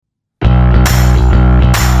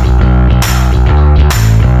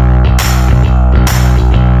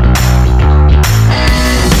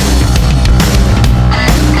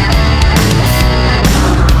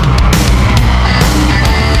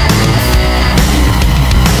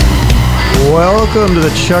Welcome to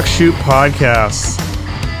the Chuck Shoot Podcast.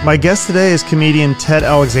 My guest today is comedian Ted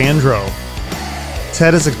Alexandro.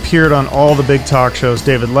 Ted has appeared on all the big talk shows,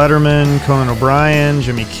 David Letterman, Conan O'Brien,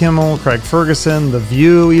 Jimmy Kimmel, Craig Ferguson, The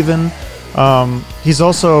View even. He's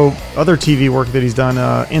also other TV work that he's done,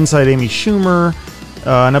 Inside Amy Schumer,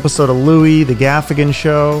 an episode of Louie, The Gaffigan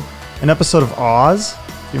Show, an episode of Oz.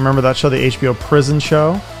 You remember that show, the HBO prison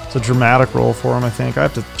show? It's a dramatic role for him, I think. I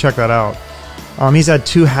have to check that out. He's had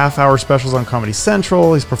 2 half-hour specials on Comedy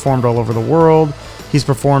Central. He's performed all over the world. He's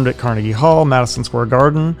performed at Carnegie Hall, Madison Square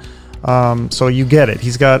Garden. So you get it.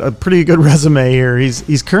 He's got a pretty good resume here.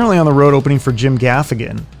 He's currently on the road opening for Jim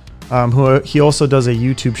Gaffigan, who he also does a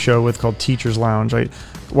YouTube show with called Teacher's Lounge. I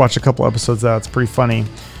watched a couple episodes of that. It's pretty funny.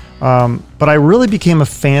 But I really became a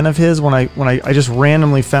fan of his when I just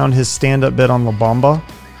randomly found his stand-up bit on La Bamba,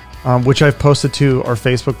 which I've posted to our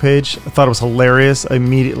Facebook page. I thought it was hilarious. I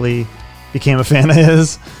immediately became a fan of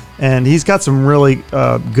his, and he's got some really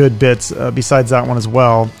good bits besides that one as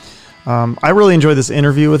well. I really enjoyed this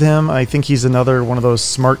interview with him. I think he's another one of those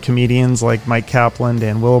smart comedians like Mike Kaplan,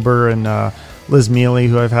 Dan Wilbur, and Liz Mealy,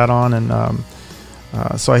 who I've had on, and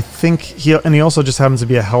so I think he also just happens to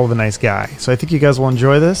be a hell of a nice guy. So I think you guys will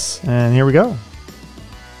enjoy this, and here we go.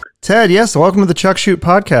 Ted, yes, welcome to the Chuck Shoot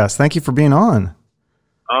Podcast. Thank you for being on.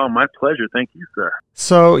 Oh, my pleasure. Thank you, sir.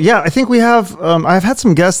 So, yeah, I think we have, I've had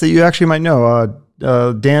some guests that you actually might know.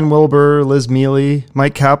 Dan Wilbur, Liz Mealy,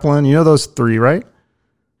 Mike Kaplan. You know those 3, right?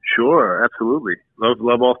 Sure, absolutely.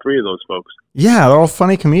 Love all 3 of those folks. Yeah, they're all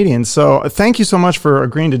funny comedians. So thank you so much for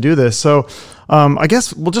agreeing to do this. So I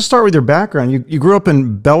guess we'll just start with your background. You grew up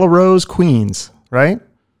in Bellerose, Queens, right?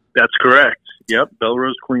 That's correct. Yep,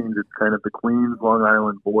 Bellerose, Queens. It's kind of the Queens-Long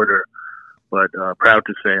Island border, but proud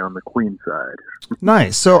to say on the Queens side.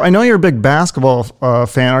 Nice. So I know you're a big basketball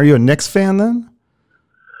fan. Are you a Knicks fan then?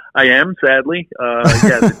 I am, sadly.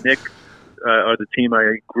 Yeah, the Knicks are the team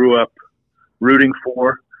I grew up rooting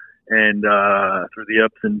for, and through the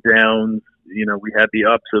ups and downs, you know, we had the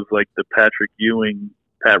ups of like the Patrick Ewing,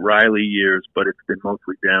 Pat Riley years, but it's been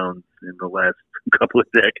mostly downs in the last couple of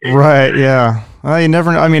decades. Right, yeah. Well, you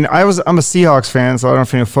never know. I mean, I'm a Seahawks fan, so I don't know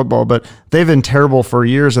if you know football, but they've been terrible for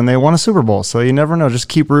years, and they won a Super Bowl, so you never know. Just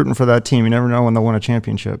keep rooting for that team. You never know when they'll win a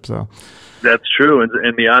championship. So that's true, and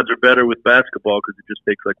the odds are better with basketball because it just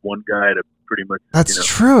takes like one guy to pretty much. That's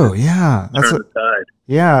true. Yeah, turn the tide.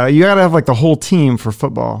 Yeah, you got to have like the whole team for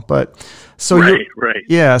football, but so right.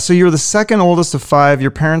 Yeah, so you're the second oldest of 5. Your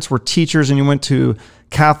parents were teachers, and you went to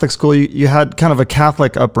Catholic school. You had kind of a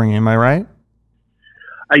Catholic upbringing. Am I right?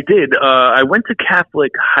 I did. I went to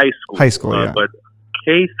Catholic high school. Yeah. But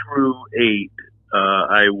K through 8,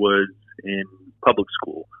 I was in public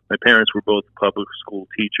school. My parents were both public school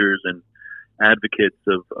teachers and advocates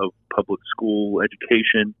of public school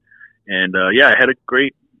education. And, I had a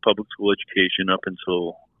great public school education up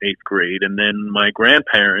until 8th grade. And then my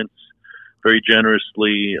grandparents very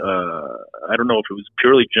generously, I don't know if it was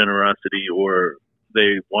purely generosity or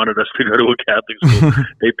they wanted us to go to a Catholic school.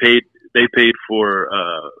 They paid for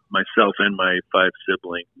myself and my 5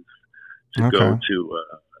 siblings to go to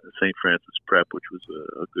St. Francis Prep, which was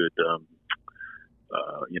a good,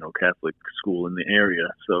 Catholic school in the area.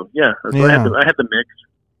 So I had the mix.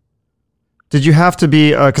 Did you have to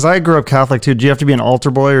be? Because I grew up Catholic too. Did you have to be an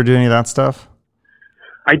altar boy or do any of that stuff?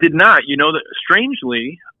 I did not. You know,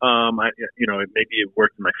 strangely, maybe it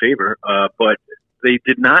worked in my favor, but they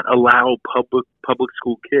did not allow public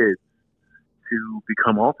school kids to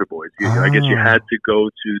become altar boys. I guess you had to go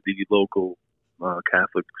to the local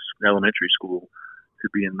Catholic elementary school to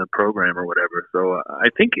be in the program or whatever. So I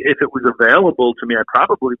think if it was available to me, I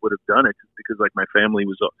probably would have done it just because like my family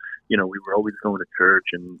was, we were always going to church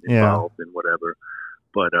and involved in whatever.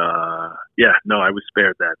 But I was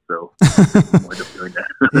spared that. So I ended up doing that.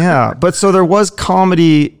 Yeah. But so there was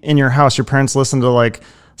comedy in your house. Your parents listened to like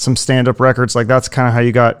some stand-up records. Like that's kind of how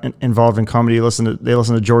you got involved in comedy. They listened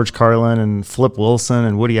to George Carlin and Flip Wilson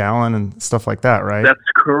and Woody Allen and stuff like that, right? That's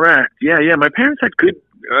correct. Yeah. My parents had good,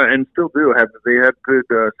 and still do have, they had good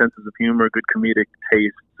senses of humor, good comedic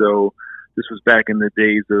taste. So this was back in the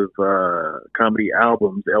days of comedy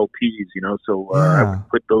albums, LPs, so I would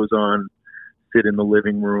put those on, sit in the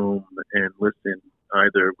living room and listen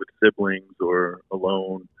either with siblings or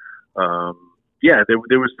alone.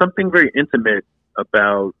 There was something very intimate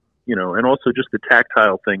about, and also just the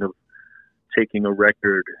tactile thing of taking a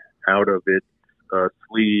record out of its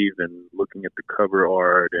sleeve and looking at the cover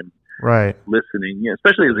art and listening. Yeah,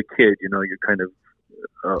 especially as a kid, you're kind of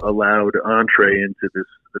allowed entree into this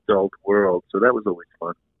adult world. So that was always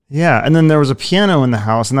fun. Yeah, and then there was a piano in the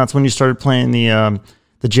house, and that's when you started playing the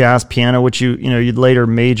the jazz piano, which you'd later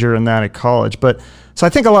major in that at college. But so I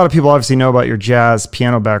think a lot of people obviously know about your jazz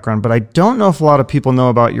piano background, but I don't know if a lot of people know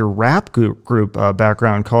about your rap group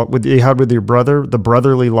background you had with your brother, the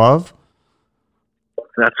Brotherly Love.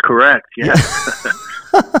 That's correct. Yeah.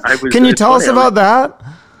 Can you tell us about that?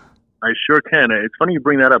 I sure can. It's funny you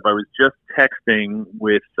bring that up. I was just texting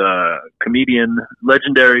with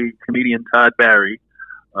legendary comedian Todd Barry.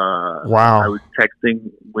 Wow. I was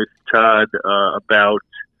texting with Todd about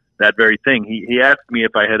that very thing. He asked me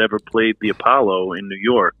if I had ever played the Apollo in New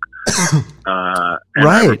York. And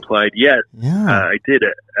right. I replied, yes, yeah. I did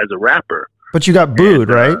it as a rapper. But you got booed,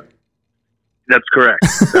 right? That's correct.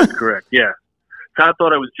 That's correct. Yeah. Todd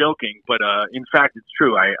thought I was joking, but in fact, it's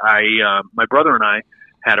true. My brother and I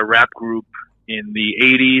had a rap group in the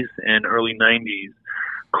 80s and early 90s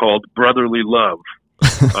called Brotherly Love.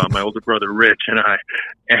 My older brother Rich and I,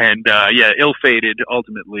 and ill-fated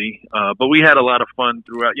ultimately, but we had a lot of fun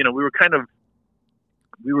throughout.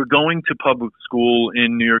 We were going to public school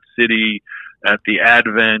in New York City at the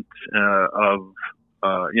advent of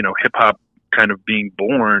hip hop kind of being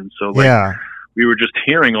born. So we were just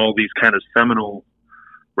hearing all these kind of seminal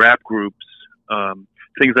rap groups,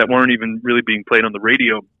 things that weren't even really being played on the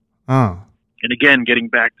radio. Oh. And again, getting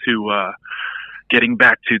back to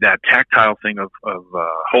that tactile thing of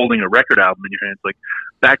holding a record album in your hands. Like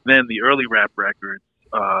back then, the early rap records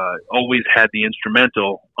always had the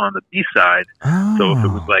instrumental on the B side. Oh. So if it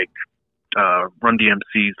was like Run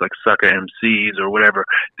DMC's, like Sucker MCs or whatever,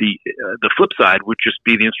 the flip side would just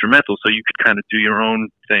be the instrumental. So you could kind of do your own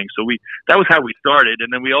thing. So that was how we started,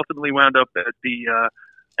 and then we ultimately wound up at the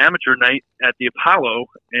amateur night at the Apollo,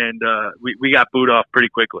 and we got booed off pretty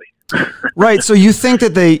quickly. Right. So you think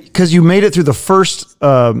that because you made it through the first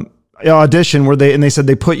audition they said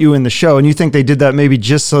they put you in the show, and you think they did that maybe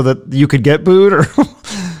just so that you could get booed, or?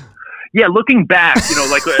 Yeah, looking back,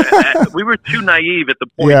 we were too naive at the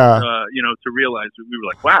point, to realize we were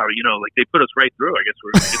like, wow, they put us right through. I guess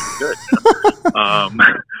we're good.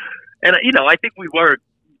 And I think we were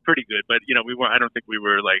pretty good, but we weren't. I don't think we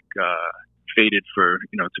were like fated for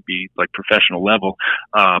to be like professional level.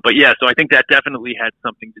 But yeah, so I think that definitely had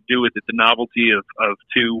something to do with it. The novelty of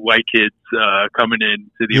two white kids coming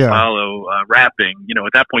in to the Apollo rapping.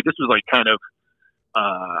 At that point, this was like kind of.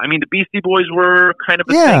 The Beastie Boys were kind of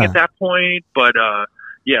a thing at that point, but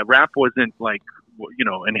rap wasn't like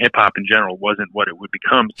and hip hop in general wasn't what it would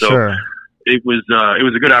become. So sure. It was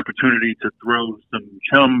a good opportunity to throw some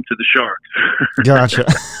chum to the sharks. Gotcha.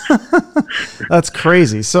 That's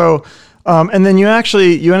crazy. So, and then you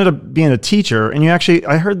ended up being a teacher, and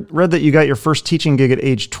I read that you got your first teaching gig at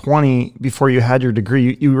age 20 before you had your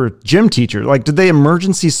degree. You were a gym teacher. Like, did they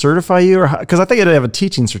emergency certify you, or because I think you had to have a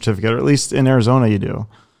teaching certificate, or at least in Arizona you do,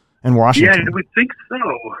 in Washington. Yeah, I would think so.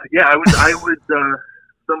 Yeah, I was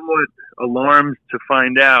somewhat alarmed to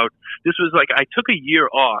find out. This was like I took a year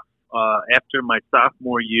off after my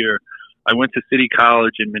sophomore year. I went to City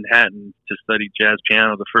College in Manhattan to study jazz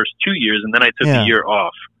piano the first 2 years, and then I took a year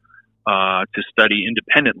off to study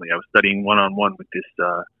independently. I was studying one-on-one with this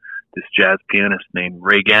jazz pianist named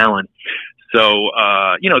Ray Gallen. So,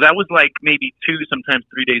 that was like maybe 2, sometimes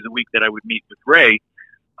 3 days a week that I would meet with Ray.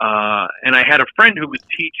 And I had a friend who was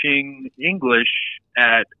teaching English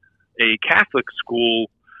at a Catholic school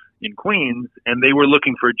in Queens, and they were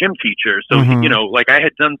looking for a gym teacher. So, I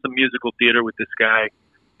had done some musical theater with this guy,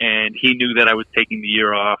 and he knew that I was taking the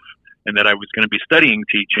year off and that I was going to be studying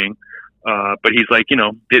teaching. But he's like, you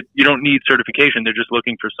don't need certification. They're just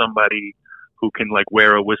looking for somebody who can like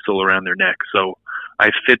wear a whistle around their neck. So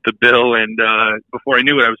I fit the bill, and before I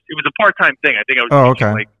knew it, it was a part-time thing. I think I was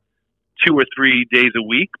teaching like 2 or 3 days a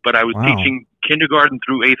week, but I was teaching kindergarten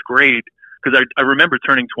through 8th grade because I remember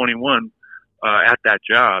turning 21 at that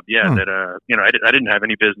job. Yeah, that I didn't have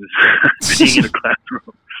any business being in a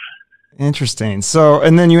classroom. Interesting. So,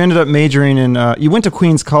 and then you ended up majoring in. You went to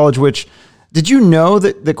Queens College, which. Did you know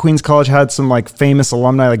that Queens College had some like famous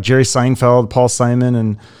alumni like Jerry Seinfeld, Paul Simon,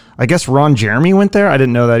 and I guess Ron Jeremy went there? I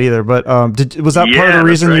didn't know that either. But was that part of the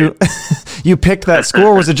reason you picked that school,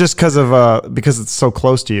 or was it just because it's so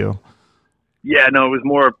close to you? Yeah, no, it was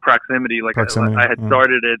more proximity. Like I had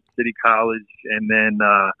started at City College, and then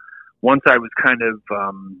once I was kind of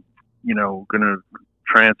going to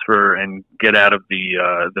transfer and get out of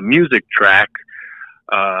the music track.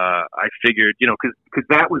 I figured, because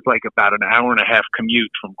that was like about an hour and a half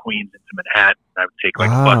commute from Queens into Manhattan. I would take like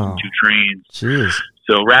a bus and 2 trains. Jeez.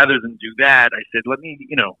 So rather than do that, I said, let me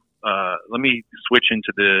switch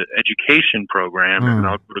into the education program and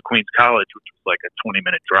I'll go to Queens College, which was like a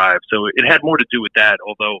 20-minute drive. So it had more to do with that,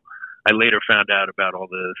 although I later found out about all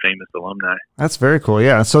the famous alumni. That's very cool.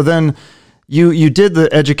 Yeah. So then you did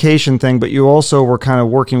the education thing, but you also were kind of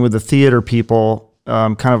working with the theater people.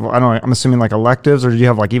 Kind of, I don't know, I'm assuming like electives, or did you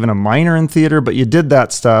have like even a minor in theater? But you did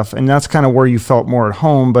that stuff, and that's kind of where you felt more at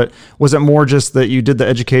home. But was it more just that you did the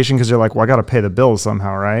education because you're like, well, I got to pay the bills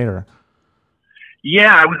somehow, right? Or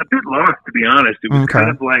yeah, I was a bit lost, to be honest. It was kind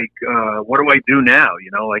of like, what do I do now?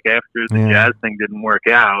 You know, like after the jazz thing didn't work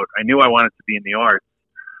out, I knew I wanted to be in the arts.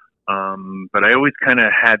 But I always kind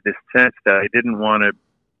of had this sense that I didn't want to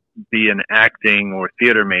be an acting or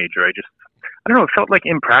theater major. I don't know, it felt like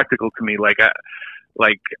impractical to me. Like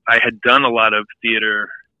I had done a lot of theater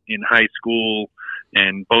in high school,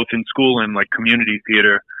 and both in school and like community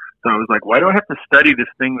theater. So I was like, why do I have to study this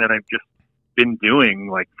thing that I've just been doing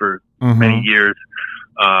like for many years?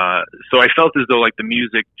 So I felt as though like the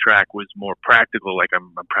music track was more practical. Like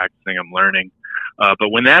I'm practicing, I'm learning. But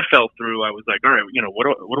when that fell through, I was like, all right, you know, what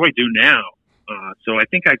do I do now? So I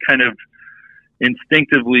think I kind of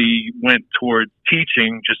instinctively went towards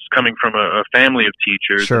teaching, just coming from a family of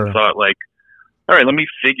teachers, and thought like, all right, let me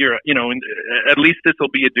figure, you know, at least this will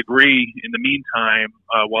be a degree in the meantime,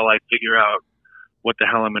 while I figure out what the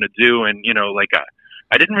hell I'm going to do. And, you know, like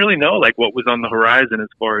I didn't really know like what was on the horizon as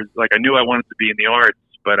far as like, I knew I wanted to be in the arts,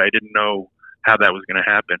 but I didn't know how that was going to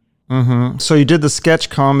happen. Mm-hmm. So you did the sketch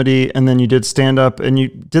comedy, and then you did stand up, and you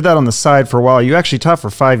did that on the side for a while. You actually taught for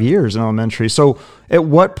 5 years in elementary. So at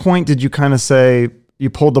what point did you kind of say you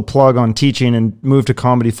pulled the plug on teaching and moved to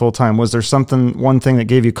comedy full time? Was there one thing that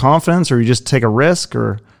gave you confidence, or you just take a risk,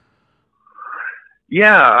 or?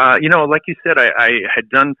 Yeah. You know, like you said, I had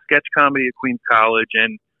done sketch comedy at Queens College,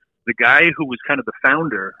 and the guy who was kind of the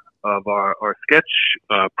founder of our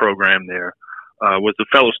sketch program there was a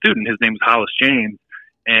fellow student. His name was Hollis James.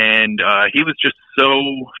 And he was just so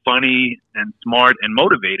funny and smart and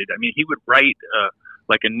motivated. I mean, he would write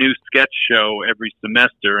like a new sketch show every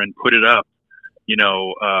semester and put it up, you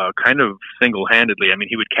know, kind of single-handedly. I mean,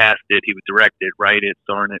 he would cast it, he would direct it, write it,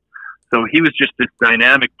 star in it. So he was just this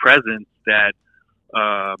dynamic presence that,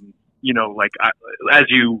 you know, like as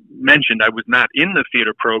you mentioned, I was not in the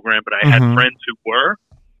theater program, but I had friends who were.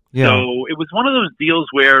 Yeah. So it was one of those deals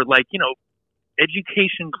where, like, you know,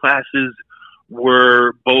 education classes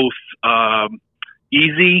were both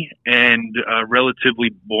easy and relatively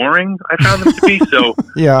boring, I found them to be. So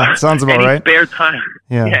yeah, sounds about right. Spare time,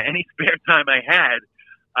 any spare time I had,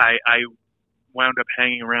 I wound up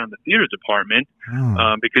hanging around the theater department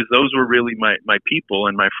because those were really my people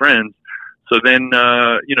and my friends. So then,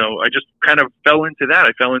 you know, I just kind of fell into that.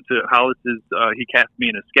 I fell into Hollis's, he cast me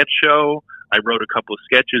in a sketch show. I wrote a couple of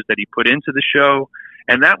sketches that he put into the show.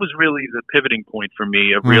 And that was really the pivoting point for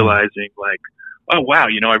me of realizing, like, oh, wow,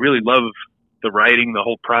 you know, I really love the writing, the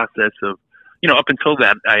whole process of, you know, up until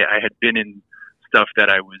that, I had been in stuff that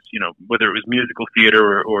I was, you know, whether it was musical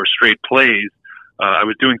theater or straight plays, I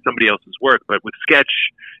was doing somebody else's work. But with sketch,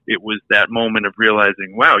 it was that moment of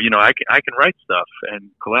realizing, wow, you know, I can write stuff and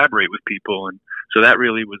collaborate with people. And so that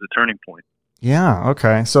really was a turning point. Yeah,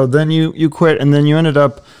 okay. So then you quit, and then you ended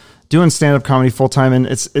up doing stand-up comedy full-time, and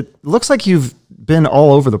it looks like you've been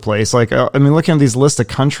all over the place. Like, I mean, looking at these list of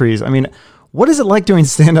countries, I mean, what is it like doing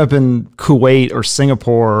stand-up in Kuwait or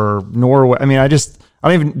Singapore or Norway? I mean, I don't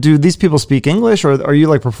even, do these people speak English, or are you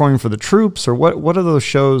like performing for the troops, or what are those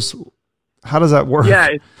shows? How does that work? Yeah,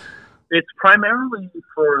 it's primarily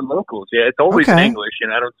for locals. Yeah, it's always in English,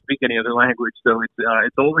 and I don't speak any other language, so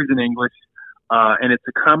it's always in English, and it's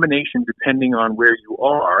a combination, depending on where you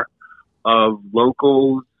are, of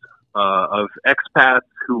locals, of expats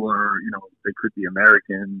who are, you know, they could be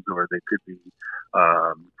Americans or they could be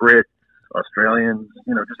Brits, Australians,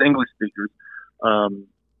 you know, just English speakers.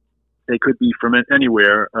 They could be from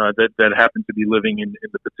anywhere that happen to be living in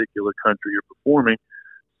the particular country you're performing.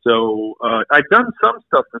 So I've done some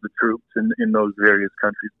stuff for the troops in those various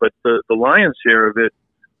countries, but the lion's share of it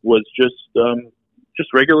was just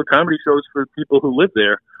regular comedy shows for people who live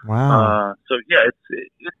there. Wow. So yeah,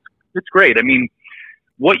 it's great. I mean,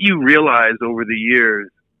 what you realize over the years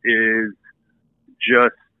is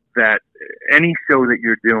just that any show that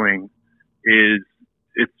you're doing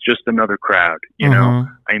it's just another crowd, you know?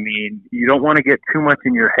 I mean, you don't want to get too much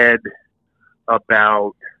in your head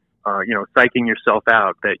about, you know, psyching yourself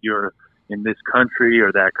out that you're in this country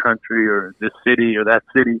or that country or this city or that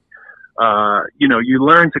city. You know, you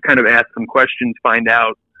learn to kind of ask some questions, find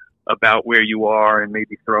out about where you are, and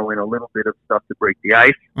maybe throw in a little bit of stuff to break the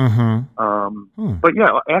ice. But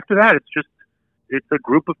yeah, after that, it's a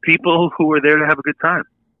group of people who are there to have a good time.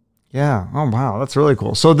 Yeah. Oh, wow. That's really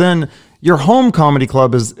cool. So then your home comedy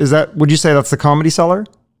club is that, would you say that's the Comedy Cellar?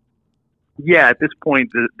 Yeah. At this point,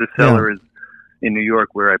 the Cellar is in New York,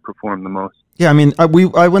 where I perform the most. Yeah, I mean, I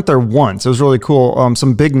went there once. It was really cool.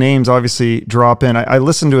 Some big names obviously drop in. I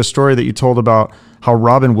listened to a story that you told about how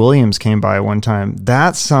Robin Williams came by one time.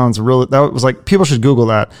 That sounds really. That was like, people should Google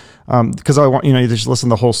that, because I want, you just listen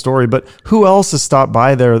to the whole story. But who else has stopped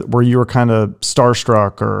by there where you were kind of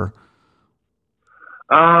starstruck or?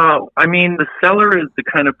 I mean, the Cellar is the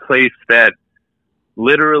kind of place that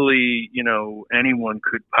literally, anyone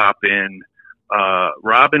could pop in.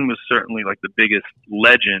 Robin was certainly like the biggest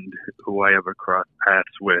legend who I ever crossed paths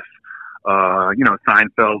with.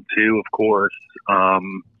 Seinfeld too, of course.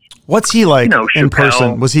 What's he like in Chappelle.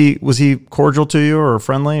 person? Was he cordial to you or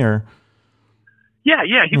friendly or? Yeah,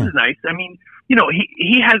 he was nice. I mean,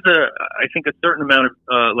 he has I think a certain amount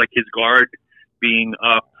of like his guard being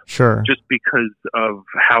up. Sure. Just because of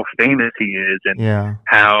how famous he is and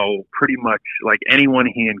how pretty much like anyone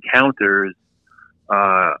he encounters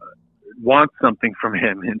wants something from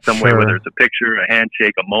him in some way, whether it's a picture, a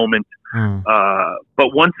handshake, a moment.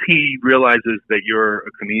 But once he realizes that you're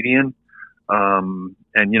a comedian, and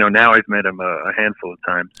now I've met him a handful of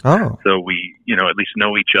times. Oh. So we, at least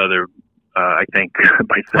know each other, I think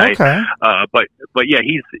by sight. Okay. But yeah,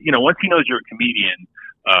 he's, once he knows you're a comedian,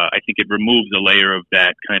 I think it removes a layer of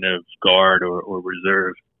that kind of guard or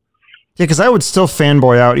reserve. Yeah, because I would still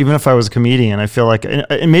fanboy out even if I was a comedian. I feel like,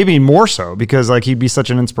 and maybe more so because like he'd be such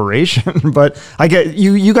an inspiration. But I get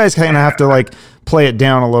you guys kind of have to like play it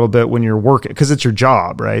down a little bit when you're working because it's your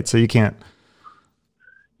job, right? So you can't.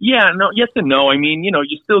 Yeah, no, yes and no. I mean,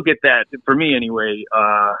 you still get that. For me, anyway,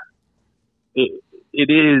 it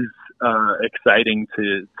is exciting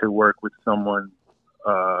to work with someone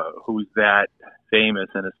who's that famous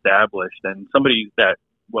and established, and somebody that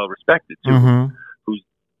well respected too, who's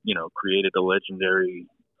created a legendary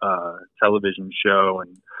television show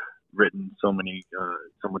and written so much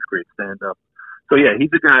great stand up. So yeah, he's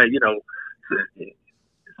a guy.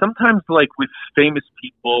 Sometimes like with famous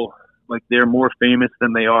people, like they're more famous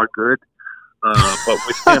than they are good. But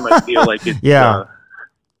with him, I feel like it's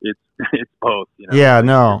it's both. Yeah,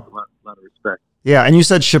 no, a lot of respect. Yeah, and you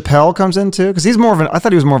said Chappelle comes in too? Because I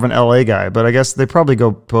thought he was more of an LA guy, but I guess they probably go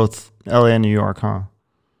both LA and New York, huh?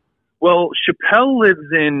 Well, Chappelle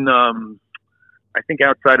lives in, I think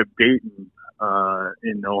outside of Dayton,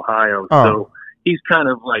 in Ohio. Oh. So he's kind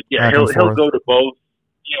of like, he'll go to both.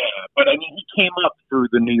 Yeah, but I mean, he came up through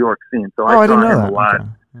the New York scene, so I saw him a lot. Okay.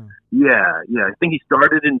 Yeah. I think he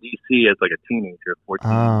started in D.C. as like a teenager,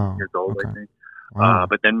 14 years old, I think. Wow.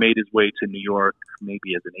 But then made his way to New York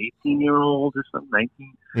maybe as an 18-year-old or something,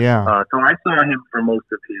 19. Yeah. So I saw him for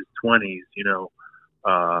most of his 20s,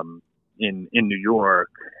 in New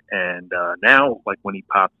York, and now like when he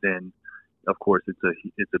pops in, of course it's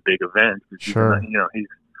a big event. Sure. He's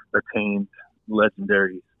attained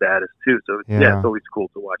legendary status too. So it's always cool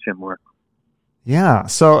to watch him work. Yeah.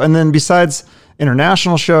 So, and then besides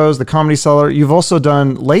international shows, the Comedy Cellar, you've also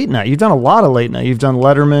done late night. You've done a lot of late night. You've done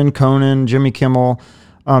Letterman, Conan, Jimmy Kimmel.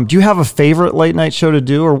 Do you have a favorite late night show to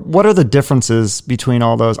do, or what are the differences between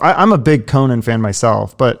all those? I'm a big Conan fan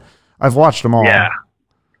myself, but I've watched them all. Yeah.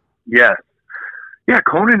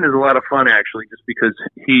 Conan is a lot of fun actually, just because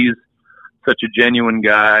he's such a genuine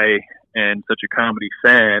guy and such a comedy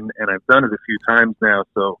fan, and I've done it a few times now.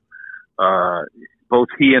 So, both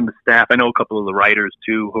he and the staff, I know a couple of the writers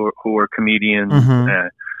too who are comedians,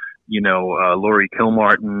 Laurie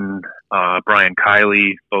Kilmartin, Brian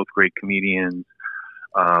Kiley, both great comedians.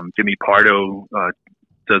 Jimmy Pardo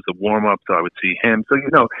does the warm-up, so I would see him. So,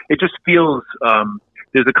 it just feels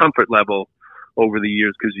there's a comfort level over the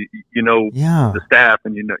years because, the staff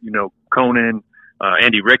and, Conan,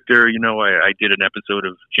 Andy Richter, I did an episode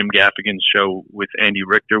of Jim Gaffigan's show with Andy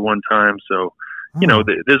Richter one time. So,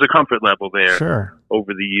 there's a comfort level there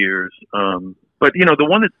over the years. But, the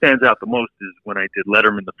one that stands out the most is when I did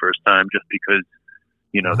Letterman the first time, just because,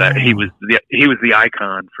 that he was the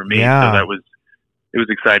icon for me. Yeah. So it was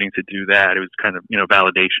exciting to do that. It was kind of,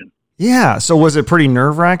 validation. Yeah. So was it pretty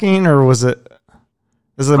nerve wracking, or was it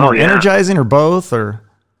more energizing, or both, or?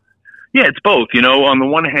 Yeah, it's both. On the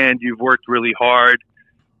one hand, you've worked really hard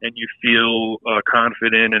and you feel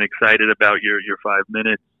confident and excited about your 5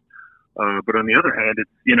 minutes. But on the other hand,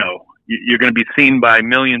 it's, you're going to be seen by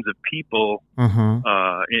millions of people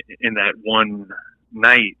in that one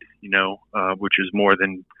night, which is more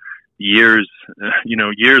than years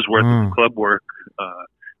worth of club work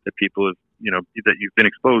that people have, that you've been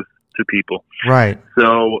exposed to people. Right.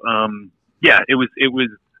 So, it was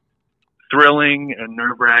thrilling and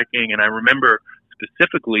nerve-wracking. And I remember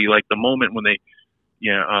specifically like the moment when they,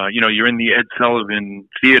 you're in the Ed Sullivan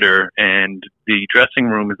Theater and the dressing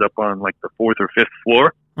room is up on like the 4th or 5th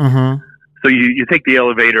floor. Mm-hmm. So you take the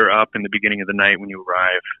elevator up in the beginning of the night when you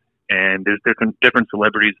arrive, and there's different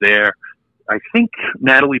celebrities there. I think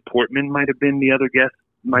Natalie Portman might have been the other guest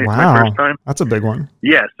my first time. That's a big one.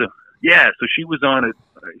 Yeah, so she was on it.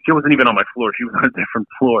 She wasn't even on my floor. She was on a different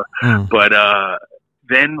floor. But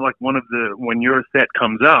then, like, when your set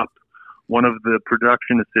comes up, one of the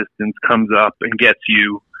production assistants comes up and gets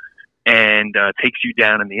you and takes you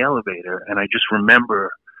down in the elevator. And I just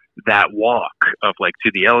remember that walk of, like,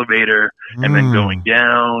 to the elevator and then going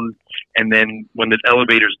down. And then when the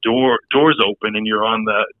elevator's doors open and you're on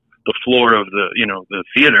the floor of the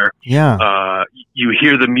theater, you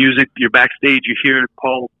hear the music, you're backstage, you hear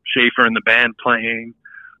Paul Schaefer and the band playing.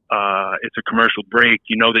 It's a commercial break.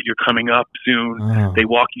 You know that you're coming up soon. They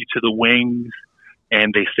walk you to the wings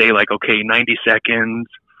and they say, like, okay, 90 seconds.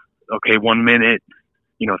 Okay, 1 minute,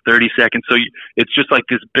 30 seconds. So it's just like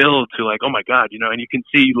this build to, like, oh my God, and you can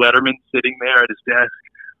see Letterman sitting there at his desk.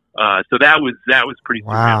 So that was pretty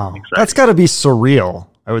surreal and exciting. That's got to be surreal,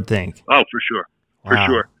 I would think. Oh, for sure. For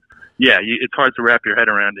sure. Yeah, it's hard to wrap your head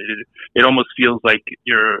around it. It almost feels like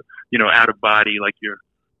you're, out of body, like you're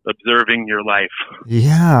observing your life.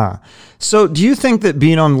 Yeah. So do you think that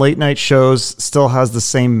being on late night shows still has the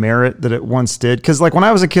same merit that it once did? Because, like, when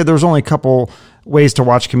I was a kid, there was only a couple ways to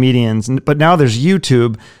watch comedians, but now there's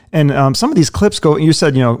YouTube, and some of these clips go, you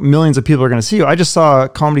said, millions of people are going to see you. I just saw a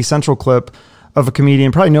Comedy Central clip of a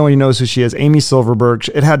comedian, probably nobody knows who she is, Amy Silverberg.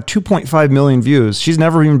 It had 2.5 million views. She's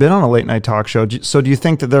never even been on a late night talk show. So do you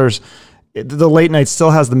think that the late night still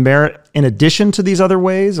has the merit in addition to these other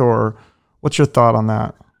ways, or what's your thought on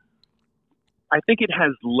that? I think it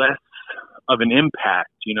has less of an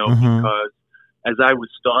impact, because as I was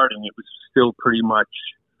starting, it was still pretty much,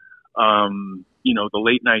 the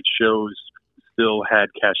late night shows still had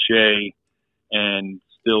cachet and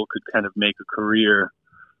still could kind of make a career,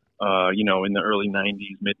 in the early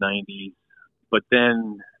 90s, mid 90s. But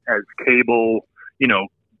then as cable,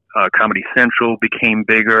 Comedy Central became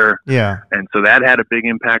bigger. Yeah. And so that had a big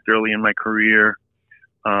impact early in my career.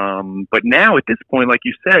 But now at this point, like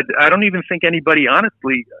you said, I don't even think anybody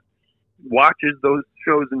honestly watches those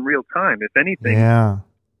shows in real time. If anything,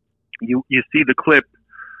 you see the clip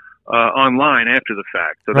online after the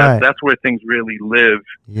fact. So that's where things really live.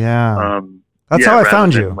 Yeah. That's how I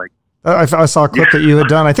found you. I saw a clip that you had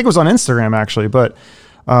done. I think it was on Instagram actually, but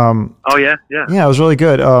yeah, it was really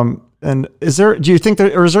good. And do you think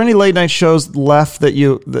is there any late night shows left that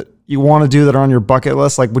you want to do that are on your bucket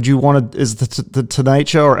list? Like, would you want to, is the Tonight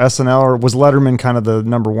Show or SNL, or was Letterman kind of the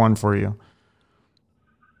number one for you?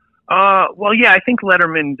 Well, yeah, I think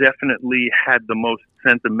Letterman definitely had the most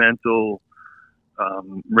sentimental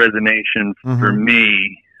resonation for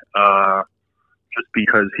me, just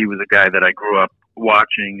because he was a guy that I grew up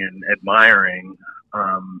watching and admiring.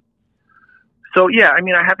 So yeah, I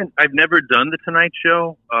mean, I've never done the Tonight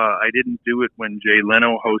Show. I didn't do it when Jay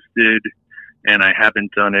Leno hosted, and I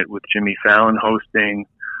haven't done it with Jimmy Fallon hosting.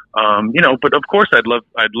 But of course I'd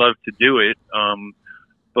love to do it.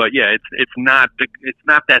 But yeah, it's not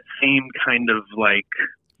that same kind of, like,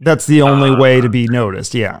 that's the only way to be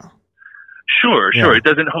noticed. Yeah. Sure. It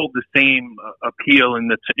doesn't hold the same appeal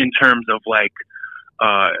in terms of, like,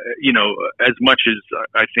 as much as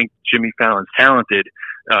I think Jimmy Fallon's talented,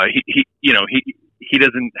 he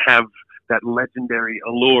doesn't have that legendary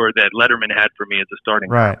allure that Letterman had for me as a starting.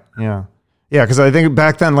 Right. Yeah. Yeah. Cause I think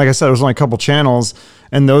back then, like I said, it was only a couple channels,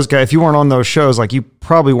 and those guys, if you weren't on those shows, like, you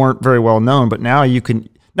probably weren't very well known, but now you can,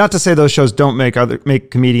 not to say those shows don't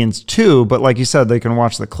make comedians too, but like you said, they can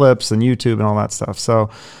watch the clips and YouTube and all that stuff. So,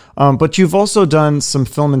 but you've also done some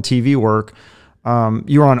film and TV work.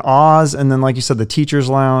 You were on Oz, and then, like you said, The Teacher's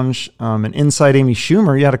Lounge, and Inside Amy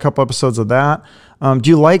Schumer. You had a couple episodes of that. Do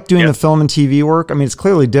you like doing the film and TV work? I mean, it's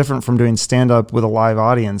clearly different from doing stand-up with a live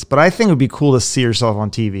audience, but I think it would be cool to see yourself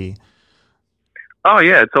on TV. Oh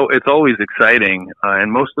yeah, it's always exciting,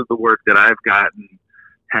 and most of the work that I've gotten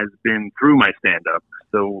has been through my stand-up.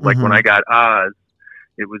 So, like, when I got Oz,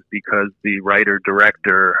 it was because the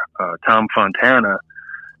writer-director, Tom Fontana,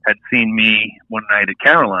 had seen me one night at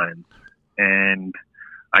Caroline's. And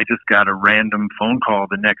I just got a random phone call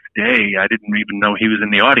the next day. I didn't even know he was in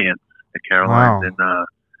the audience at Caroline's. Wow.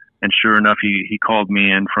 And sure enough, he called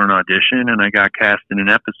me in for an audition, and I got cast in an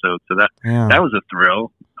episode. So that was a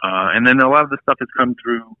thrill. And then a lot of the stuff has come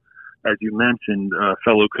through, as you mentioned,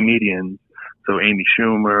 fellow comedians. So Amy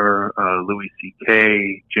Schumer, Louis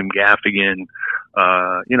C.K., Jim Gaffigan,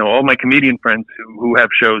 all my comedian friends who have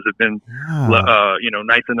shows have been,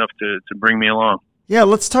 nice enough to bring me along. Yeah,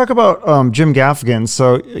 let's talk about Jim Gaffigan.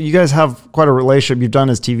 So you guys have quite a relationship. You've done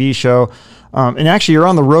his TV show. And actually, you're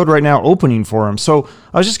on the road right now opening for him. So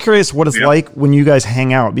I was just curious what it's like when you guys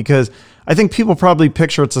hang out, because I think people probably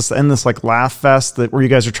picture it's this endless like laugh fest where you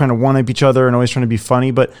guys are trying to one up each other and always trying to be funny.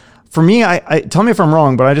 But for me, I tell me if I'm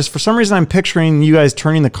wrong, but I just, for some reason, I'm picturing you guys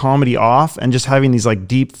turning the comedy off and just having these like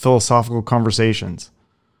deep philosophical conversations.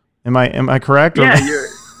 Am I correct? Yeah,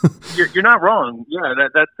 you're not wrong. Yeah,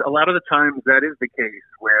 that's a lot of the times that is the case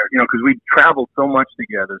where, because we travel so much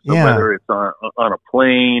together. So whether it's on a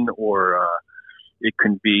plane or it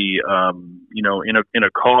can be, in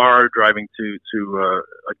a car driving to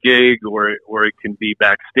a gig, or it can be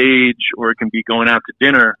backstage, or it can be going out to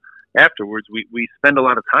dinner afterwards. We spend a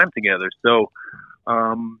lot of time together. So,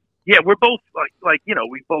 we're both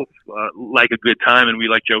we both like a good time and we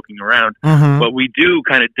like joking around, but we do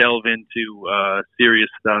kind of delve into serious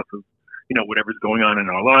stuff of, whatever's going on in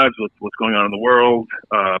our lives, what's going on in the world,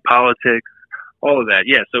 politics, all of that.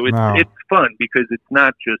 Yeah. So it's fun because it's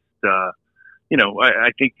not just,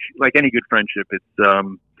 I think like any good friendship, it's,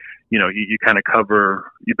 you kind of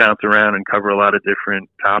you bounce around and cover a lot of different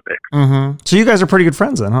topics. So you guys are pretty good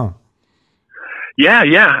friends then, huh?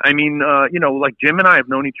 Yeah. I mean, like Jim and I have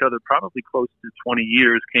known each other probably close to 20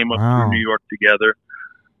 years, came up through New York together.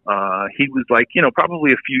 He was like,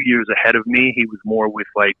 probably a few years ahead of me. He was more with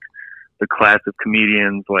like the class of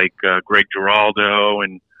comedians like Greg Giraldo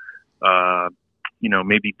and,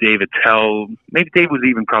 maybe Dave Attell. Maybe Dave was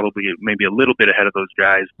even probably maybe a little bit ahead of those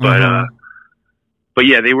guys. But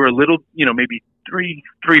yeah, they were a little, maybe 3-4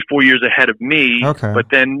 years ahead of me. Okay. But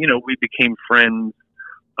then, we became friends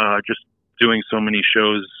just doing so many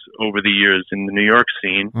shows over the years in the New York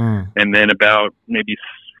scene. And then about maybe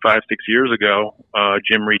 5-6 years ago,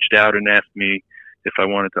 Jim reached out and asked me if I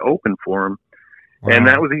wanted to open for him. And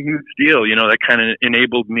that was a huge deal. That kind of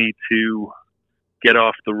enabled me to get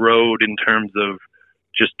off the road in terms of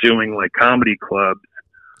just doing like comedy clubs.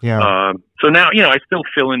 Yeah. So now, I still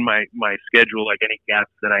fill in my schedule, like any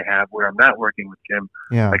gaps that I have where I'm not working with Jim.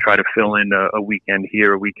 Yeah. I try to fill in a weekend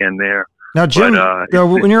here, a weekend there. Now, Jim,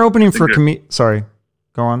 when you're opening for sorry,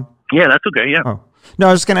 go on. Yeah, that's okay. Yeah. Oh. No,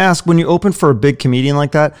 I was just going to ask, when you open for a big comedian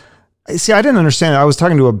like that, see, I didn't understand it. I was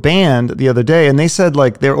talking to a band the other day and they said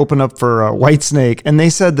like they're opening up for Whitesnake and they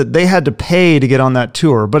said that they had to pay to get on that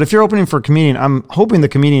tour. But if you're opening for a comedian, I'm hoping the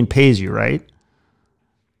comedian pays you, right?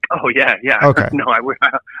 Oh yeah. Okay. No, I would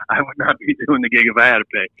not be doing the gig if I had to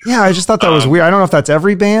pay. Yeah, I just thought that was weird. I don't know if that's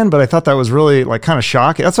every band, but I thought that was really like kind of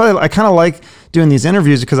shocking. That's why I kind of like doing these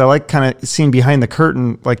interviews because I like kind of seeing behind the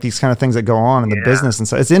curtain, like these kind of things that go on in the business and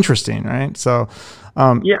so it's interesting, right? So,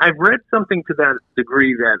 I've read something to that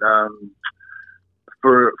degree that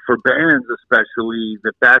for bands especially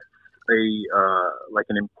that's like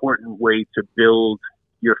an important way to build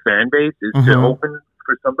your fan base is to open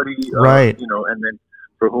for somebody, right? And then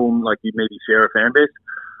for whom like you maybe share a fan base.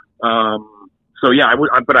 So yeah,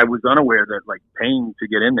 but I was unaware that like paying to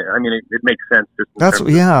get in there. I mean, it makes sense.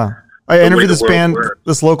 I interviewed this band,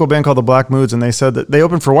 this local band called the Black Moods, and they said that they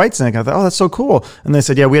opened for Whitesnake. I thought, oh, that's so cool. And they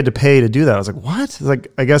said, yeah, we had to pay to do that. I was like, what? It's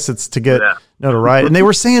like, I guess it's to get notoriety. And they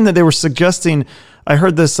were saying that they were suggesting. I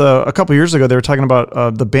heard this a couple years ago. They were talking about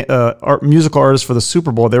the musical artists for the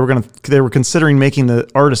Super Bowl. They were considering making the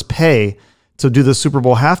artists pay to do the Super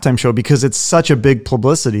Bowl halftime show because it's such a big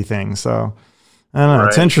publicity thing. So I don't know.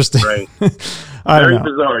 It's interesting. Right. Very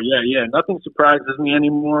bizarre. Yeah. Nothing surprises me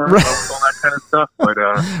anymore. All that kind of stuff. But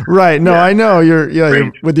right. No, I know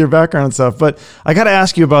you're with your background and stuff. But I got to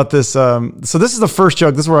ask you about this. So this is the first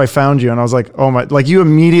joke. This is where I found you, and I was like, oh my! Like you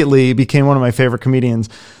immediately became one of my favorite comedians.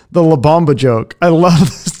 The La Bamba joke. I love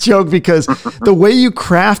this joke because the way you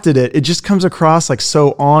crafted it, it just comes across like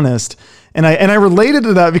so honest. And I related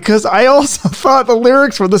to that because I also thought the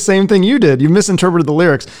lyrics were the same thing you did. You misinterpreted the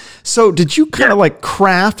lyrics. So did you kind of like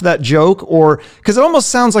craft that joke, or because it almost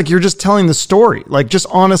sounds like you're just telling the story, like just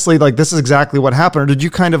honestly, like this is exactly what happened, or did you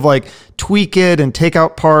kind of like tweak it and take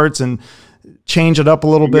out parts and change it up a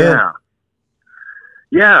little bit?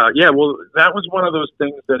 Yeah. Well, that was one of those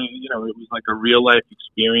things that it was like a real life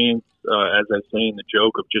experience, as I say in the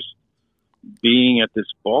joke, of just being at this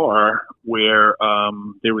bar where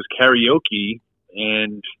there was karaoke,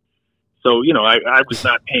 and so I was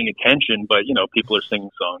not paying attention, but people are singing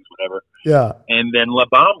songs, whatever. Yeah. And then La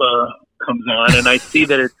Bamba comes on, and I see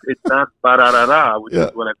that it's not ba da da da, which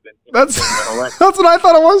is what I've been. That's what I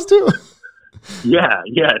thought it was too. Yeah.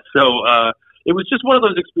 So it was just one of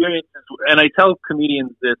those experiences, and I tell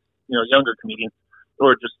comedians this, younger comedians,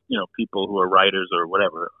 or just people who are writers or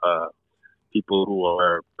whatever. People who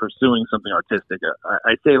are pursuing something artistic.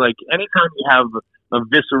 I say, like, anytime you have a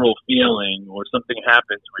visceral feeling or something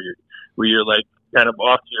happens where you're like kind of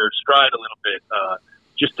off your stride a little bit,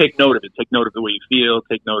 just take note of it. Take note of the way you feel.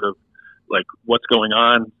 Take note of like what's going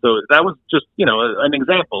on. So that was just an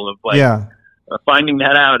example of like finding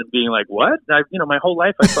that out and being like, what? My whole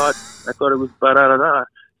life I thought it was da da da da.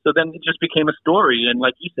 So then it just became a story, and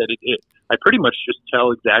like you said, I pretty much just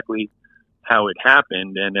tell exactly how it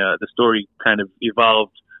happened, and the story kind of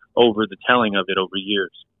evolved over the telling of it over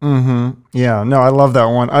years. Mm-hmm. Yeah, no, I love that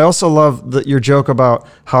one. I also love your joke about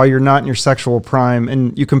how you're not in your sexual prime,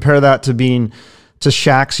 and you compare that to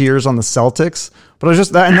Shaq's years on the Celtics. But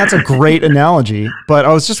and that's a great analogy. But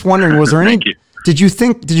I was just wondering, was there any? Did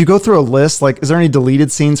you go through a list? Like, is there any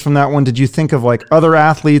deleted scenes from that one? Did you think of like other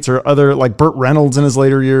athletes or other, like Burt Reynolds in his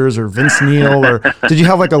later years or Vince Neil, or did you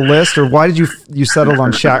have like a list, or why did you settled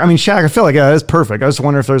on Shaq? I mean, Shaq, I feel like that is perfect. I just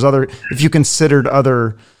wonder if you considered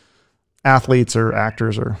other athletes or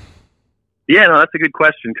actors or. Yeah, no, that's a good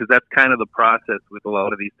question, because that's kind of the process with a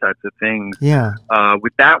lot of these types of things. Yeah.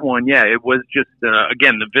 With that one, yeah, it was just,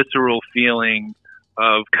 again, the visceral feeling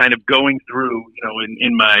of kind of going through,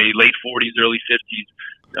 in my late 40s, early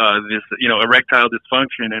 50s, this, erectile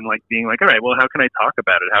dysfunction, and like being like, all right, well, how can I talk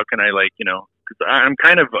about it? How can I because I'm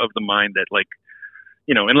kind of the mind that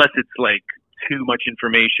unless it's like too much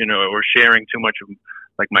information or sharing too much of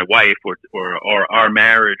like my wife or our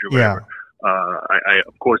marriage or whatever, I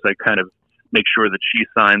of course I kind of make sure that she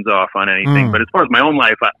signs off on anything. But as far as my own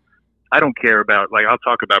life, I don't care about, I'll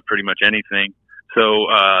talk about pretty much anything. So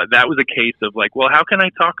that was a case of like, well, how can I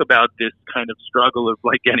talk about this kind of struggle of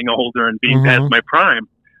like getting older and being past my prime?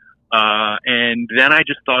 And then I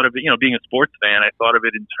just thought of it, being a sports fan, I thought of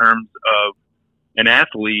it in terms of an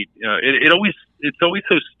athlete. It's always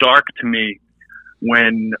so stark to me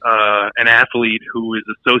when an athlete who is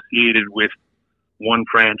associated with one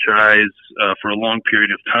franchise for a long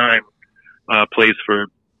period of time plays for,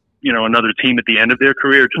 another team at the end of their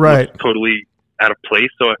career, just looks totally out of place.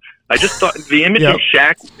 So I just thought the image of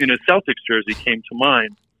Shaq in a Celtics jersey came to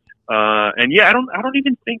mind. And yeah, I don't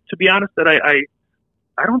even think, to be honest, that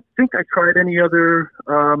I don't think I tried any other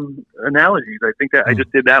analogies. I think that I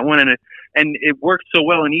just did that one, and it worked so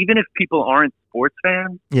well. And even if people aren't sports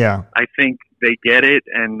fans, I think they get it.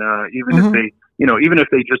 And even if they, even if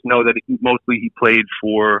they just know that mostly he played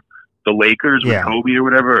for the Lakers with Kobe or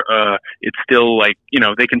whatever, it's still like,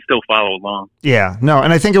 they can still follow along. Yeah, no,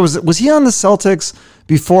 and I think was he on the Celtics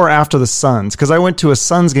before or after the Suns? Because I went to a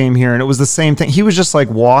Suns game here and it was the same thing. He was just like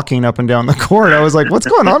walking up and down the court. I was like, what's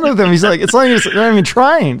going on with him? He's like, it's like he's not even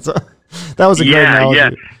trying. So that was a great analogy. Yeah.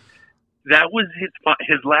 That was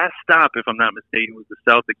his last stop, if I'm not mistaken, was the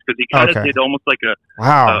Celtics, because he kind of did almost like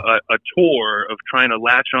a tour of trying to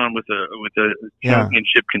latch on with a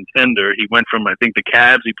championship contender. He went from, I think, the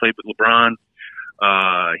Cavs. He played with LeBron.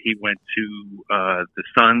 He went to the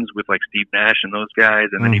Suns with like Steve Nash and those guys,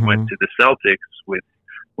 and then he went to the Celtics with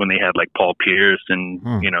when they had like Paul Pierce and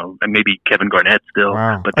and maybe Kevin Garnett still,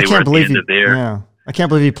 but they were at the end of their. Yeah. I can't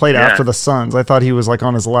believe he played after the Suns. I thought he was like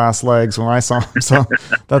on his last legs when I saw him. So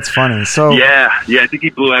that's funny. So yeah, I think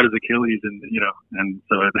he blew out his Achilles, and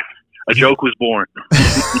so a joke was born.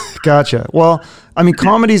 Gotcha. Well, I mean,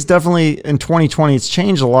 comedy's definitely in 2020. It's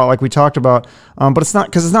changed a lot, like we talked about. But it's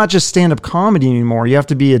not just stand-up comedy anymore. You have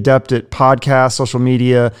to be adept at podcasts, social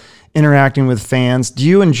media, interacting with fans. Do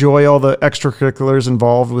you enjoy all the extracurriculars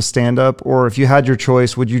involved with stand-up, or if you had your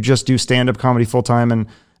choice, would you just do stand-up comedy full time and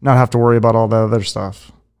not have to worry about all the other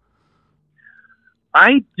stuff?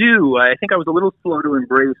 I do. I think I was a little slow to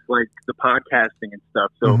embrace like the podcasting and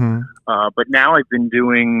stuff. So, but now I've been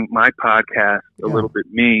doing my podcast a little bit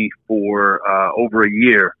for over a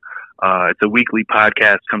year. It's a weekly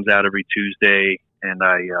podcast, comes out every Tuesday, and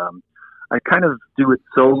I kind of do it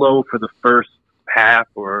solo for the first half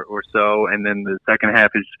or so, and then the second half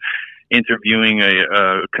is interviewing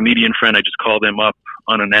a comedian friend. I just call them up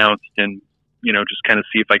unannounced and just kind of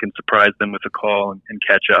see if I can surprise them with a call and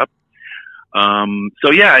catch up.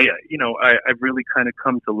 So yeah, I've really kind of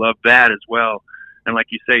come to love that as well. And like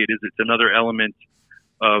you say, it's another element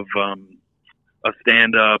of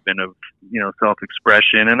stand up and of,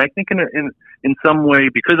 self-expression. And I think in some way,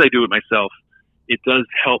 because I do it myself, it does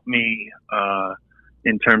help me,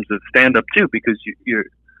 in terms of stand up too, because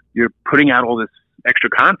you're putting out all this extra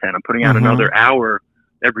content. I'm putting out another hour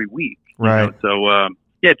every week. Right. So,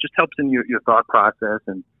 it just helps in your thought process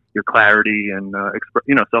and your clarity and,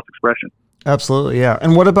 self-expression. Absolutely. Yeah.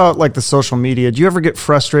 And what about like the social media? Do you ever get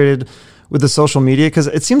frustrated with the social media? Because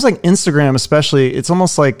it seems like Instagram, especially, it's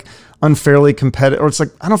almost like unfairly competitive, or it's like,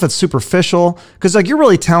 I don't know if it's superficial, because like you're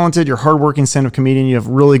really talented, you're hardworking stand-up comedian, you have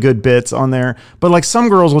really good bits on there, but like some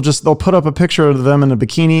girls they'll put up a picture of them in a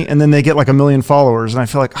bikini and then they get like 1 million followers, and I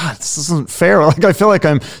feel like, this isn't fair. Like I feel like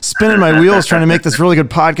I'm spinning my wheels trying to make this really good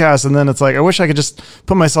podcast, and then it's like I wish I could just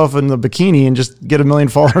put myself in the bikini and just get 1 million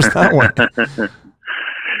followers that way.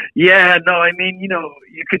 Yeah, no, I mean, you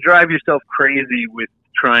could drive yourself crazy with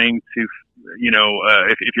trying to,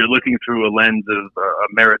 if you're looking through a lens of a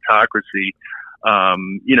meritocracy,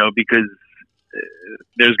 because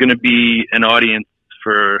there's going to be an audience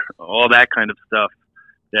for all that kind of stuff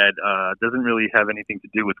that doesn't really have anything to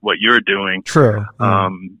do with what you're doing. True.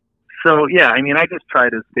 So, yeah, I mean, I just try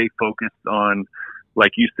to stay focused on,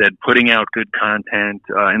 like you said, putting out good content.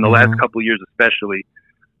 In the last couple of years especially,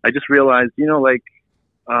 I just realized,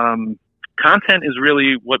 content is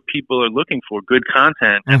really what people are looking for, good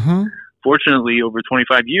content. Fortunately, over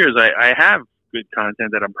 25 years, I have good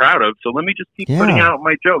content that I'm proud of. So let me just keep putting out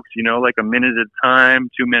my jokes, like a minute at a time,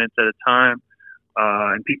 2 minutes at a time.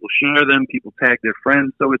 And people share them, people tag their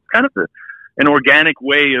friends. So it's kind of an organic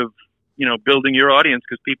way of, building your audience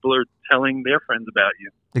because people are telling their friends about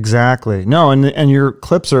you. Exactly. No, and your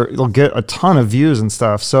clips you'll get a ton of views and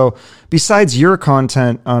stuff. So besides your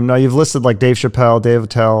content, now you've listed like Dave Chappelle, Dave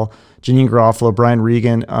Attell, Janeane Garofalo, Brian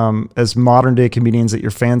Regan, as modern day comedians that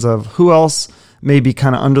you're fans of. Who else may be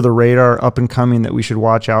kind of under the radar, up and coming that we should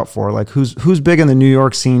watch out for? Like who's big in the New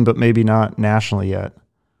York scene, but maybe not nationally yet?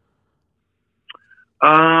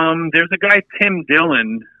 There's a guy, Tim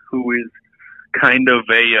Dillon, who is kind of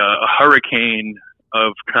a hurricane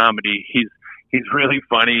of comedy. He's really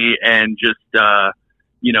funny and just,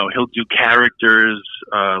 he'll do characters,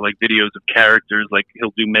 like videos of characters, like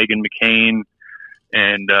he'll do Meghan McCain,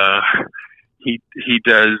 and he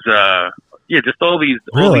does, just all these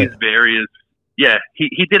various. Yeah,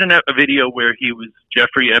 he did a video where he was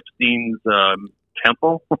Jeffrey Epstein's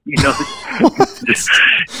temple. He I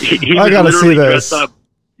gotta see this. Dressed up.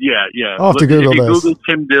 Yeah. I'll have to Google this. Google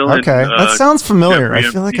Tim Dillon. Okay, that sounds familiar. Jeffrey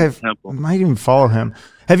I feel like Epstein's I might even follow him.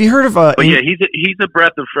 Have you heard of? He's a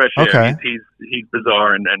breath of fresh air. Okay. He's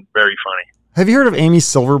bizarre and very funny. Have you heard of Amy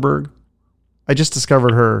Silverberg? I just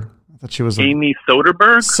discovered her. I thought she was Amy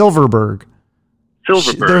Soderbergh. Silverberg.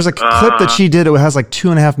 There's a clip that she did. It has like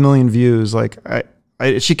 2.5 million views. Like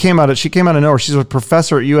she came out of nowhere. She's a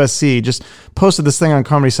professor at USC. Just posted this thing on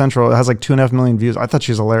Comedy Central. It has like 2.5 million views. I thought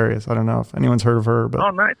she was hilarious. I don't know if anyone's heard of her, but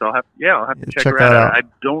nice. I'll have to check her out. I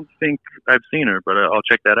don't think I've seen her, but I'll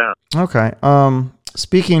check that out. Okay.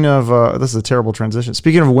 Speaking of, this is a terrible transition.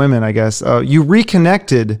 Speaking of women, I guess you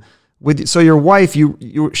reconnected with. So your wife,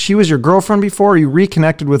 she was your girlfriend before. Or you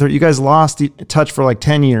reconnected with her. You guys lost touch for like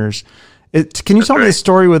 10 years. Can you tell me the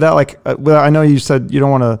story with that? Like, I know you said you don't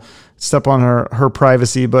want to step on her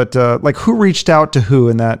privacy, but like who reached out to who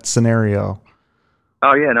in that scenario?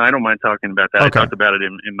 Oh yeah, no, I don't mind talking about that. Okay. I talked about it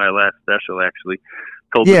in my last special, actually.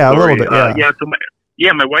 A little bit. So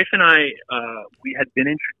my wife and I, we had been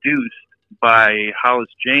introduced by Hollis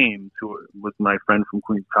James, who was my friend from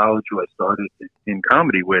Queens College, who I started in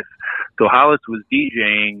comedy with. So Hollis was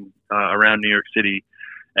DJing around New York City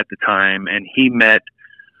at the time, and he met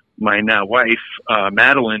my now wife,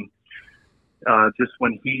 Madeline. Just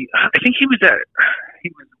when I think he was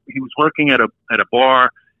working at a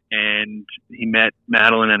bar, and he met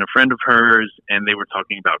Madeline and a friend of hers, and they were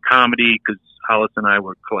talking about comedy because Hollis and I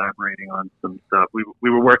were collaborating on some stuff. We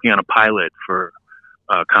were working on a pilot for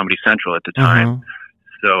Comedy Central at the time.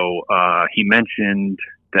 So he mentioned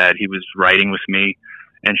that he was writing with me,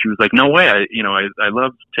 and she was like, "No way! I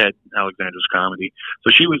love Ted Alexander's comedy."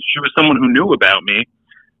 So she was someone who knew about me.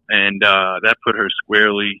 And that put her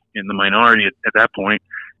squarely in the minority at that point.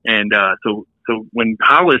 And so when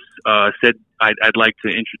Hollis said, I'd like to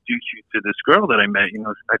introduce you to this girl that I met,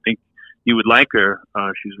 I think you would like her.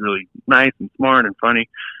 She's really nice and smart and funny,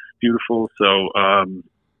 beautiful. So I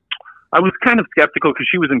was kind of skeptical because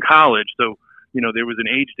she was in college. So, there was an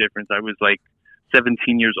age difference. I was like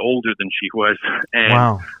 17 years older than she was. And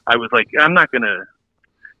wow. I was like, I'm not going to,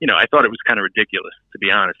 I thought it was kind of ridiculous, to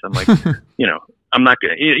be honest. I'm like, I'm not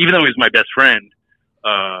going to, even though he was my best friend,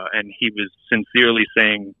 and he was sincerely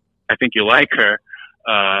saying, I think you like her.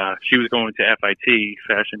 She was going to FIT,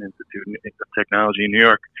 Fashion Institute of Technology in New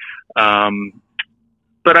York.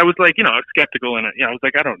 But I was like, I was skeptical, and I was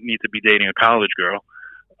like, I don't need to be dating a college girl.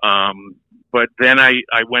 But then I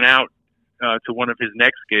went out to one of his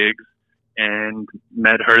next gigs and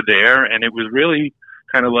met her there, and it was really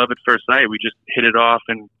kind of love at first sight. We just hit it off,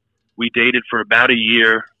 and we dated for about a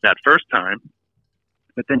year that first time.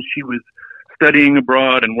 But then she was studying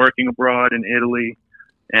abroad and working abroad in Italy,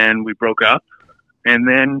 and we broke up. And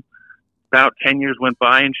then about 10 years went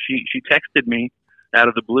by, and she texted me out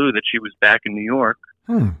of the blue that she was back in New York.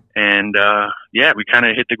 And we kind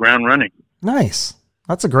of hit the ground running. Nice.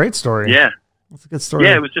 That's a great story. Yeah. That's a good story.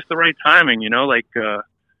 Yeah, it was just the right timing, I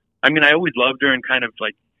always loved her and kind of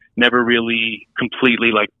like never really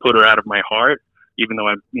completely like put her out of my heart. even though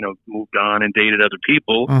I, moved on and dated other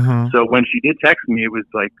people. Mm-hmm. So when she did text me, it was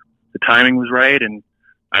like the timing was right and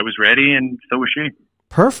I was ready, and so was she.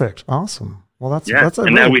 Perfect. Awesome. Well, that's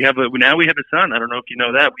and now we have a son. I don't know if you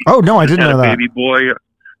know that. No, I didn't know that. A baby boy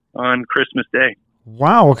on Christmas Day.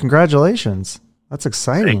 Wow. Well, congratulations. That's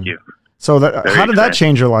exciting. Thank you. So how did that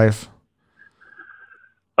change your life?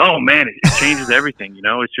 Oh man, it changes everything.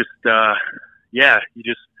 It's just, you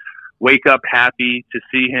just wake up happy to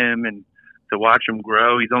see him and to watch him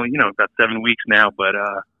grow. He's only, about 7 weeks now, but,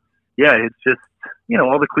 it's just,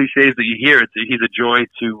 all the cliches that you hear. He's a joy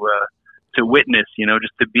to witness,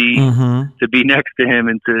 just to be, mm-hmm. to be next to him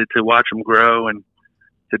and to watch him grow and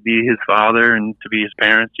to be his father and to be his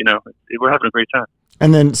parents. We're having a great time.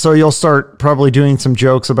 And then, so you'll start probably doing some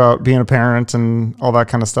jokes about being a parent and all that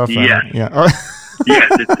kind of stuff. Yeah. Yeah.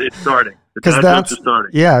 Yes, it's starting. Because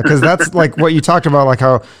that's like what you talked about, like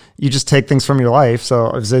how you just take things from your life.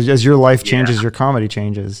 So as your life changes, your comedy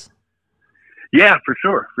changes. Yeah, for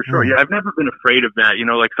sure. Yeah, I've never been afraid of that.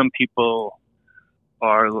 Like some people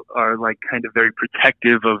are like kind of very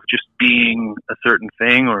protective of just being a certain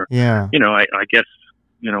thing, or I guess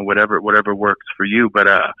whatever works for you. But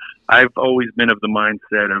I've always been of the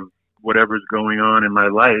mindset of whatever's going on in my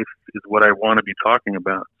life is what I want to be talking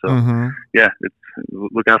about. So mm-hmm.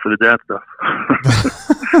 Look out for the dad stuff.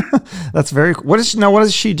 That's very cool. What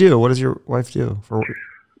does she do? What does your wife do for work?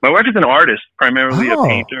 My wife is an artist, primarily a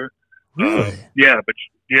painter. Really?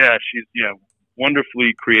 She's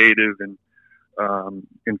wonderfully creative and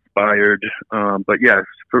inspired. But yes,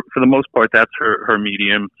 for the most part, that's her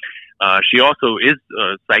medium. She also is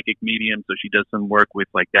a psychic medium, so she does some work with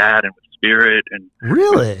like that and with spirit and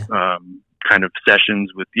really with, kind of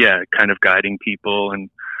sessions with kind of guiding people and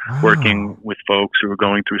working with folks who are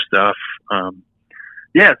going through stuff. So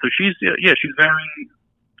she's very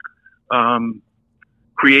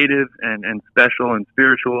creative and special and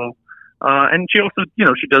spiritual. And she also,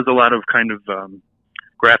 she does a lot of kind of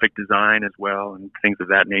graphic design as well and things of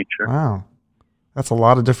that nature. Wow. That's a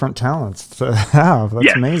lot of different talents to have.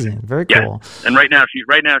 That's amazing. Very cool. And right now she's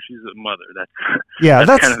a mother. That's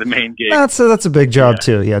kind of the main gig. That's a big job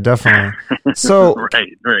too. Yeah, definitely. So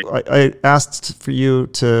right. I asked for you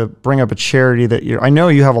to bring up a charity that I know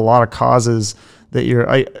you have a lot of causes that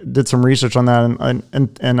I did some research on that,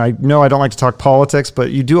 and I know I don't like to talk politics,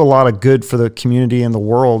 but you do a lot of good for the community and the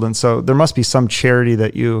world, and so there must be some charity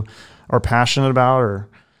that you are passionate about, or.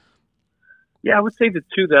 Yeah, I would say the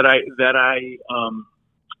two that I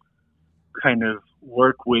kind of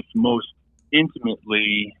work with most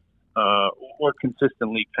intimately or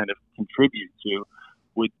consistently kind of contribute to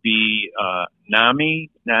would be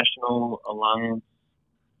NAMI, National Alliance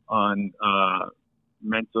on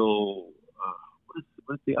Mental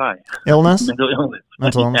what's the I? Illness? Mental illness.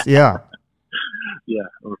 Mental illness, yeah. Yeah,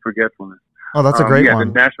 or forgetfulness. Oh, that's a great one.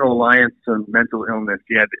 The National Alliance on Mental Illness.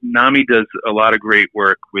 Yeah, NAMI does a lot of great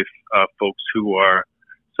work with folks who are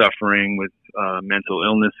suffering with mental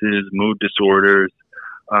illnesses, mood disorders.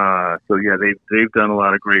 They've done a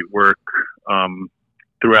lot of great work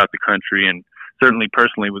throughout the country, and certainly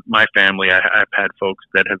personally with my family, I've had folks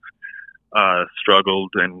that have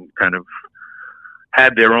struggled and kind of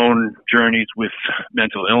had their own journeys with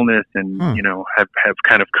mental illness, and have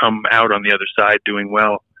kind of come out on the other side doing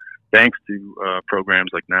well, thanks to programs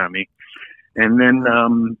like NAMI. And then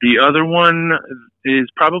the other one is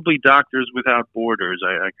probably Doctors Without Borders.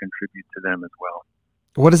 I contribute to them as well.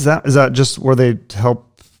 What is that? Is that just where they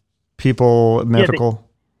help people medical?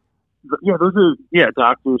 Those are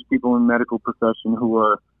doctors, people in medical profession who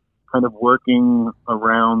are kind of working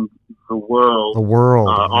around the world.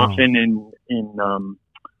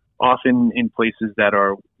 Often in places that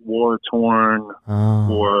are war torn,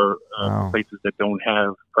 or places that don't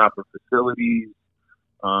have proper facilities.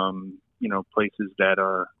 Places that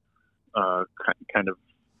are kind of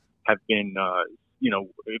have been,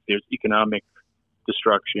 if there's economic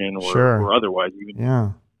destruction or otherwise,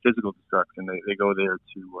 even physical destruction, they go there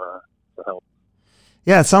to help.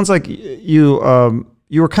 Yeah, it sounds like you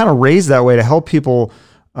were kind of raised that way to help people.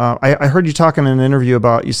 I heard you talk in an interview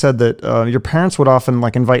about, you said that your parents would often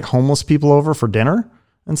like invite homeless people over for dinner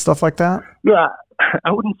and stuff like that. Yeah,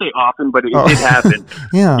 I wouldn't say often, but it did happen.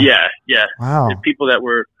 Yeah. Wow. People that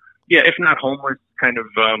were, if not homeless, kind of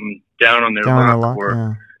down on their luck,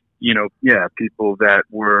 or people that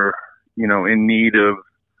were in need of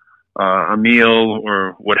a meal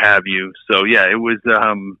or what have you. So it was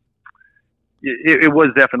it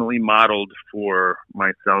was definitely modeled for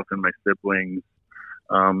myself and my siblings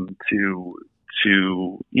to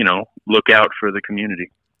look out for the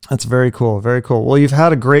community. That's very cool. Very cool. Well, you've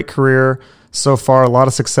had a great career so far, a lot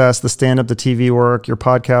of success, the stand-up, the TV work, your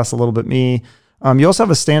podcast, A Little Bit Me. You also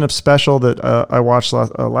have a stand-up special that I watched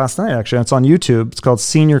last night, actually. It's on YouTube. It's called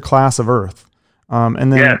Senior Class of Earth.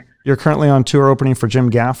 And then you're currently on tour opening for Jim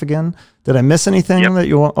Gaffigan. Did I miss anything that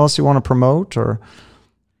you also want to promote? Or?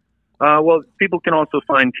 Well, people can also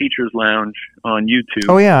find Teachers Lounge on YouTube.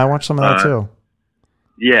 Oh, yeah. I watched some of that, too.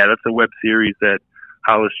 Yeah, that's a web series that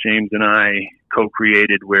Hollis James and I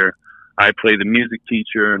co-created where I play the music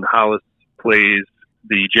teacher and Hollis plays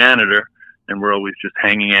the janitor, and we're always just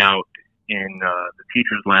hanging out in the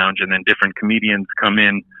Teachers Lounge, and then different comedians come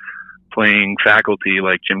in playing faculty,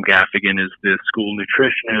 like Jim Gaffigan is the school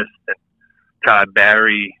nutritionist, and Todd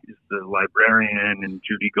Barry is the librarian, and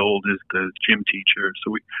Judy Gold is the gym teacher.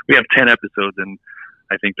 So we have 10 episodes, and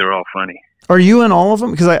I think they're all funny. Are you in all of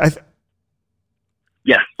them? Because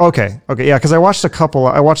Yes. Okay. Yeah, because I watched a couple.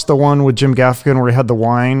 I watched the one with Jim Gaffigan where he had the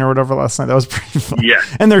wine or whatever last night. That was pretty fun. Yeah.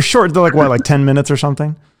 And they're short. They're like 10 minutes or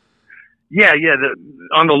something? Yeah.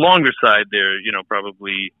 On the longer side, they're,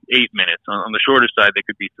 probably 8 minutes. On the shorter side, they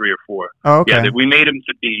could be 3 or 4. Oh, okay. Yeah, we made them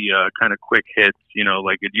to be kind of quick hits,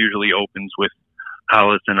 like it usually opens with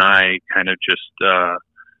Hollis and I kind of just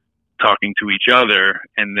talking to each other,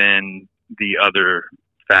 and then the other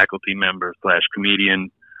faculty member / comedian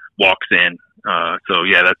walks in. So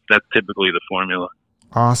yeah, that's typically the formula.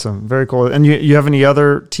 Awesome. Very cool. And you have any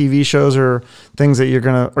other TV shows or things that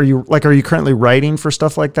are you currently writing for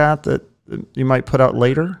stuff like that you might put out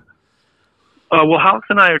later? Well, Hollis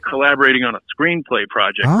and I are collaborating on a screenplay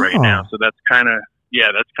project right now. So that's kind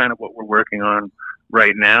of what we're working on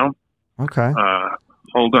right now. Okay.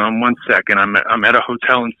 Hold on one second. I'm at a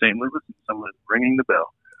hotel in St. Louis and someone's ringing the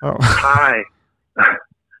bell. Oh. Hi.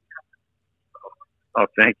 Oh,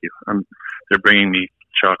 thank you. They're bringing me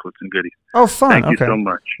chocolates and goodies. Oh, fun. Thank you so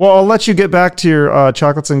much. Well, I'll let you get back to your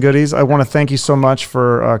chocolates and goodies. I want to thank you so much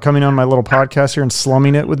for coming on my little podcast here and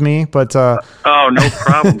slumming it with me. But oh, no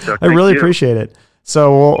problem, Chuck. I really appreciate it.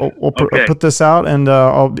 So we'll put this out, and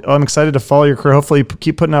I'm excited to follow your career. Hopefully,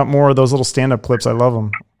 keep putting out more of those little stand-up clips. I love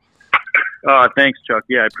them. Thanks, Chuck.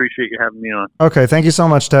 Yeah, I appreciate you having me on. Okay, thank you so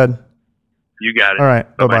much, Ted. You got it. All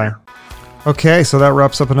right, bye-bye. Okay, so that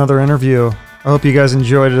wraps up another interview. I hope you guys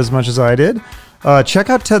enjoyed it as much as I did.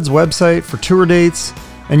 Check out Ted's website for tour dates,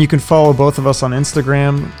 and you can follow both of us on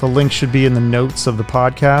Instagram. The link should be in the notes of the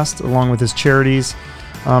podcast, along with his charities.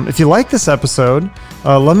 If you like this episode,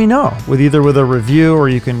 let me know with a review, or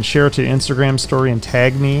you can share it to your Instagram story and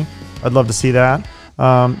tag me. I'd love to see that.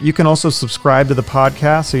 You can also subscribe to the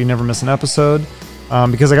podcast so you never miss an episode,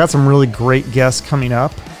 because I got some really great guests coming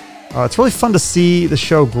up. It's really fun to see the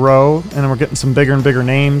show grow, and we're getting some bigger and bigger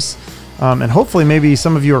names. And hopefully maybe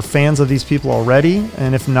some of you are fans of these people already.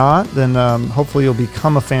 And if not, then hopefully you'll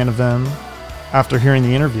become a fan of them after hearing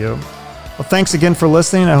the interview. Well, thanks again for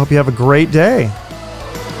listening. I hope you have a great day.